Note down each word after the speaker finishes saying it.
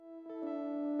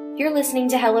You're listening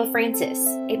to Hello Francis,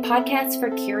 a podcast for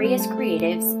curious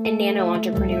creatives and nano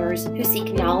entrepreneurs who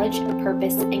seek knowledge,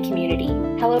 purpose, and community.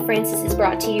 Hello Francis is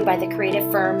brought to you by the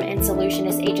creative firm and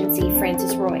solutionist agency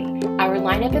Francis Roy. Our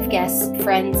lineup of guests,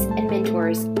 friends, and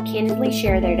mentors candidly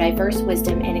share their diverse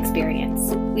wisdom and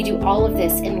experience. We do all of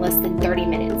this in less than 30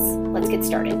 minutes. Let's get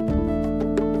started.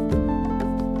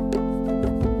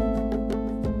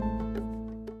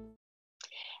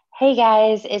 Hey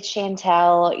guys, it's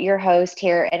Chantel, your host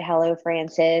here at Hello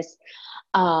Francis.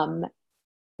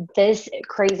 This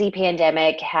crazy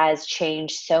pandemic has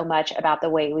changed so much about the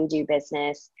way we do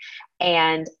business.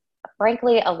 And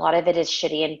frankly, a lot of it is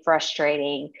shitty and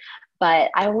frustrating.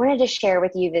 But I wanted to share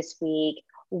with you this week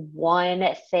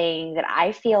one thing that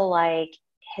I feel like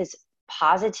has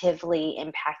positively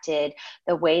impacted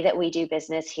the way that we do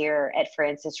business here at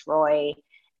Francis Roy.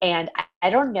 And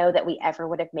I don't know that we ever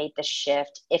would have made the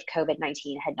shift if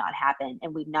COVID-19 had not happened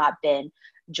and we'd not been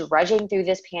drudging through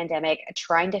this pandemic,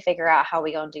 trying to figure out how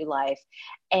we gonna do life.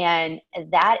 And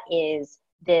that is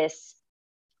this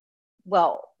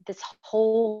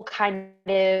whole kind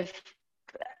of,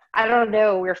 I don't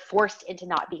know, we're forced into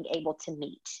not being able to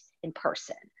meet in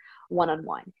person,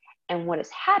 one-on-one. And what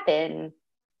has happened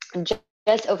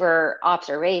just over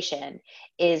observation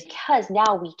is because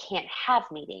now we can't have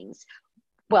meetings.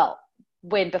 Well,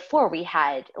 when before we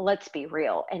had, let's be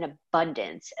real, an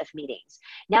abundance of meetings.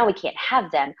 Now we can't have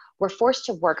them. We're forced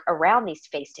to work around these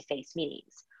face-to-face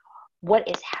meetings. What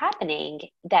is happening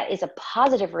that is a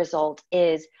positive result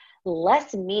is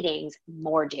less meetings,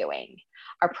 more doing.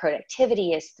 Our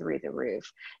productivity is through the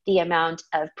roof. The amount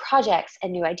of projects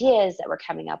and new ideas that we're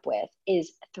coming up with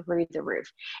is through the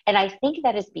roof. And I think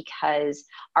that is because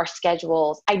our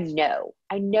schedules, I know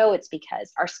it's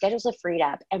because our schedules have freed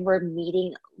up and we're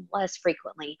meeting less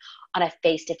frequently on a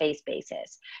face-to-face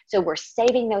basis. So we're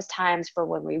saving those times for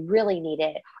when we really need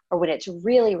it or when it's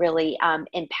really, really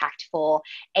impactful.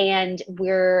 And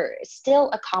we're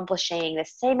still accomplishing the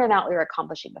same amount we were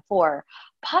accomplishing before,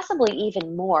 possibly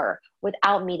even more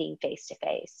without meeting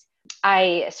face-to-face.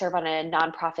 I serve on a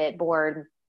nonprofit board,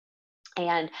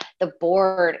 and the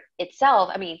board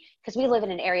itself, because we live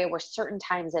in an area where certain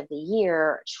times of the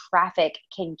year, traffic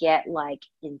can get like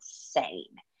insane.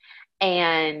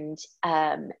 And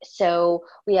so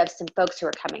we have some folks who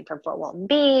are coming from Fort Walton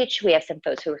Beach. We have some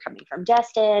folks who are coming from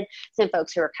Destin, some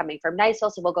folks who are coming from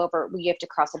Niceville. So we have to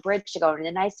cross a bridge to go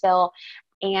into Niceville.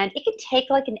 And it could take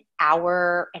like an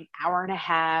hour and a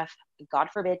half, God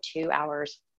forbid, 2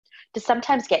 hours to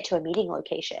sometimes get to a meeting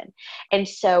location. And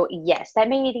so, yes, that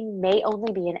meeting may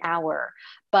only be an hour,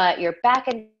 but you're back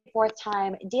and forth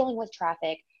time dealing with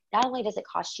traffic. Not only does it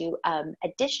cost you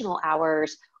additional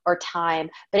hours or time,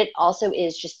 but it also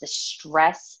is just the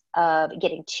stress of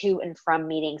getting to and from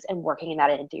meetings and working that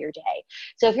into your day.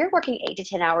 So if you're working 8 to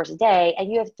 10 hours a day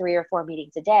and you have 3 or 4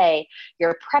 meetings a day,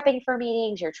 you're prepping for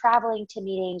meetings, you're traveling to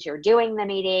meetings, you're doing the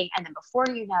meeting, and then before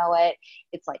you know it,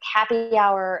 it's like happy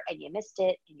hour and you missed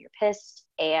it and you're pissed.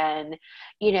 And,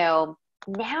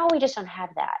 now we just don't have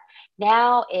that.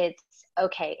 Now it's,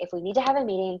 okay, if we need to have a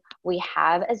meeting, we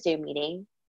have a Zoom meeting.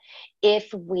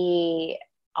 If we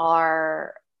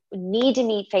need to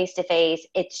meet face-to-face,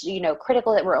 it's,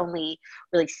 critical that we're only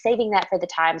really saving that for the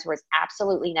times where it's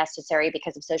absolutely necessary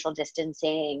because of social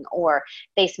distancing or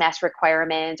face mask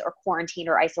requirements or quarantine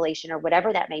or isolation or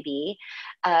whatever that may be.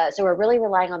 So we're really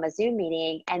relying on the Zoom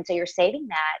meeting. And so you're saving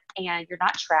that and you're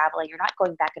not traveling, you're not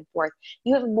going back and forth.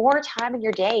 You have more time in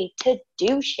your day to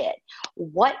do shit.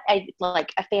 What a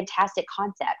fantastic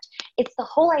concept. It's the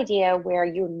whole idea where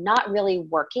you're not really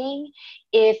working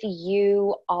if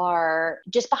you are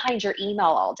just behind your email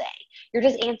all day. You're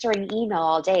just answering email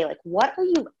all day. Like, what are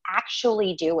you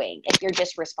actually doing if you're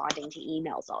just responding to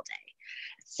emails all day?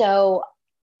 So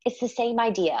it's the same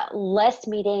idea. Less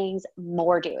meetings,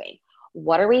 more doing.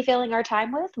 What are we filling our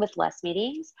time with less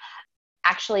meetings?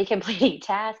 Actually completing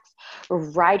tasks,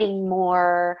 writing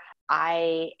more.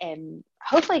 I am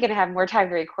hopefully going to have more time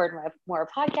to record more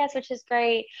podcasts, which is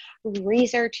great.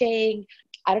 Researching.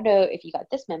 I don't know if you got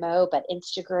this memo, but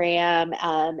Instagram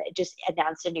just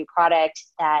announced a new product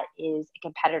that is a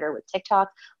competitor with TikTok.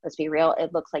 Let's be real.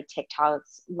 It looks like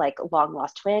TikTok's like long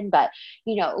lost twin, but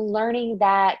learning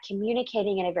that,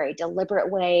 communicating in a very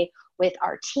deliberate way with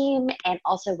our team and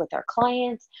also with our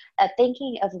clients,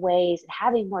 thinking of ways and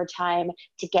having more time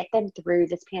to get them through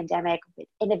this pandemic with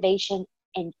innovation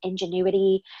and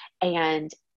ingenuity and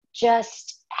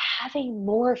just having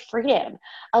more freedom,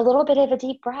 a little bit of a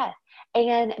deep breath,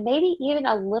 and maybe even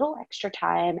a little extra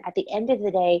time at the end of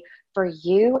the day for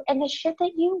you and the shit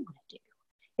that you want to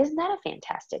do. Isn't that a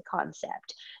fantastic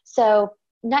concept? So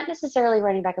not necessarily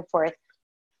running back and forth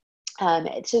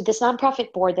So this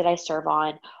nonprofit board that I serve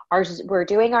on, we're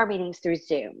doing our meetings through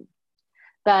Zoom.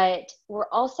 But we're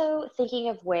also thinking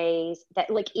of ways that,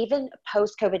 like, even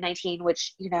post COVID-19,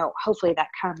 which, hopefully that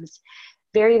comes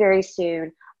very, very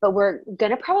soon, but we're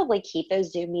going to probably keep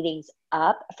those Zoom meetings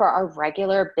up for our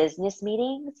regular business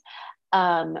meetings,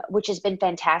 which has been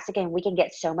fantastic, and we can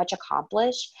get so much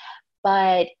accomplished.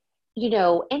 But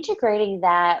integrating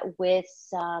that with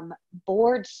some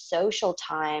board social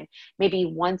time, maybe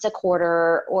once a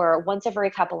quarter or once every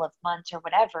couple of months or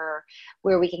whatever,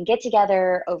 where we can get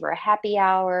together over a happy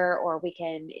hour, or we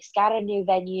can scout a new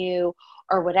venue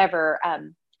or whatever,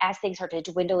 as things start to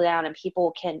dwindle down and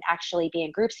people can actually be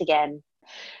in groups again.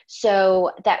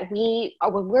 So that when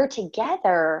we're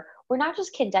together, we're not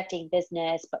just conducting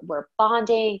business, but we're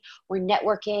bonding, we're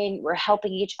networking, we're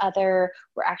helping each other,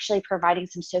 we're actually providing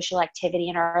some social activity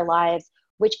in our lives,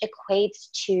 which equates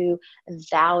to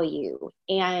value,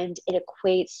 and it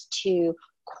equates to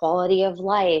quality of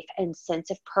life and sense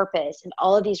of purpose and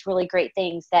all of these really great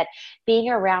things that being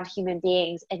around human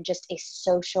beings and just a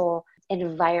social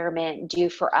environment do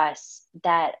for us,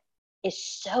 that is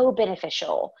so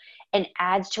beneficial and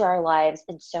adds to our lives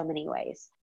in so many ways.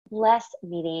 Less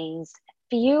meetings,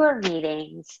 fewer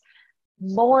meetings,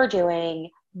 more doing,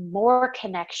 more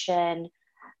connection.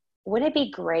 Wouldn't it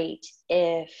be great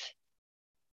if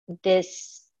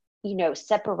this,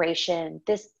 separation,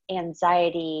 this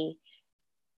anxiety,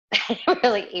 I don't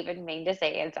really even mean to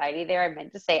say anxiety there. I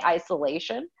meant to say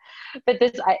isolation, but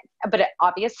but it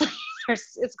obviously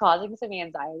it's causing some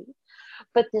anxiety.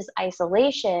 But this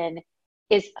isolation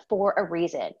is for a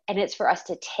reason, and it's for us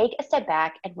to take a step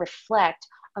back and reflect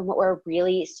on what we're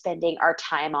really spending our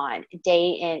time on day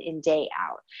in and day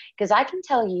out. Because I can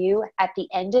tell you at the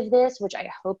end of this, which I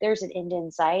hope there's an end in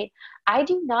sight, I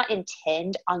do not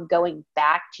intend on going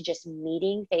back to just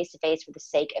meeting face to face for the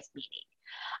sake of meeting.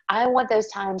 I want those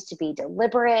times to be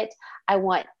deliberate. I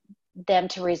want them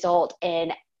to result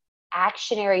in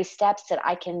actionary steps that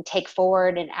I can take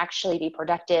forward and actually be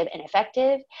productive and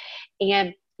effective,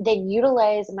 and then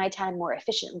utilize my time more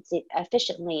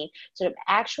efficiently, so I'm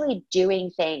actually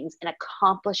doing things and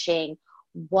accomplishing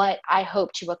what I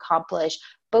hope to accomplish,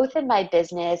 both in my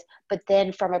business, but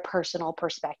then from a personal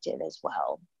perspective as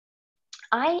well.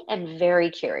 I am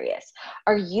very curious.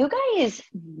 Are you guys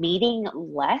meeting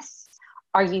less?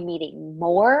 Are you meeting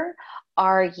more?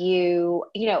 Are you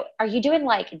doing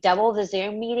like double the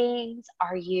Zoom meetings? How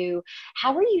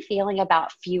are you feeling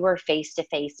about fewer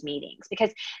face-to-face meetings?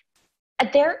 Because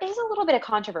there is a little bit of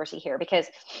controversy here, because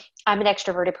I'm an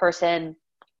extroverted person.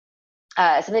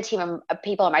 Some of the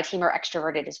people on my team are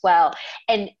extroverted as well.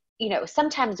 And,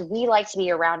 sometimes we like to be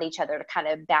around each other to kind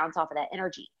of bounce off of that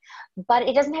energy, but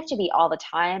it doesn't have to be all the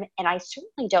time. And I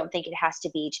certainly don't think it has to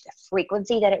be to the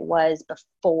frequency that it was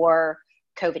before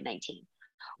COVID-19,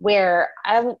 where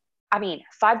I mean,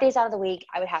 5 days out of the week,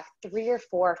 I would have 3 or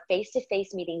 4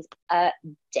 face-to-face meetings a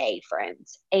day,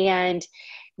 friends. And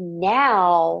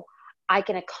now I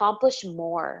can accomplish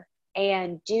more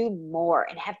and do more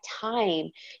and have time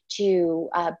to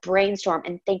brainstorm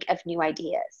and think of new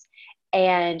ideas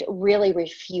and really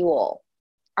refuel.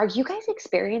 Are you guys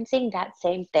experiencing that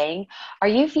same thing? Are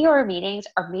you fewer meetings?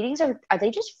 Are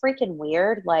they just freaking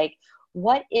weird? Like,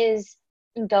 what is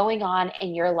going on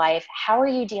in your life? How are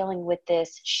you dealing with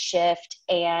this shift?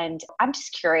 And I'm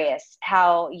just curious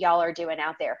how y'all are doing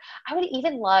out there. I would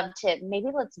even love to, maybe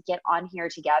let's get on here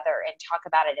together and talk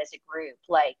about it as a group,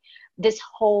 like this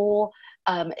whole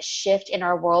shift in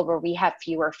our world where we have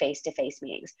fewer face-to-face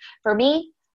meetings. For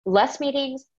me, less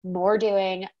meetings, more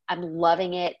doing. I'm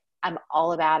loving it. I'm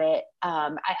all about it.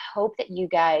 I hope that you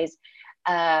guys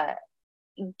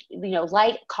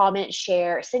like, comment,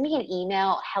 share, send me an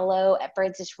email,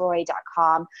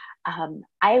 hello@francesroy.com.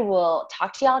 I will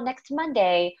talk to y'all next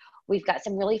Monday. We've got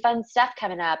some really fun stuff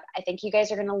coming up. I think you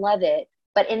guys are going to love it.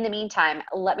 But in the meantime,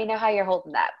 let me know how you're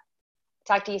holding up.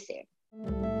 Talk to you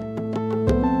soon.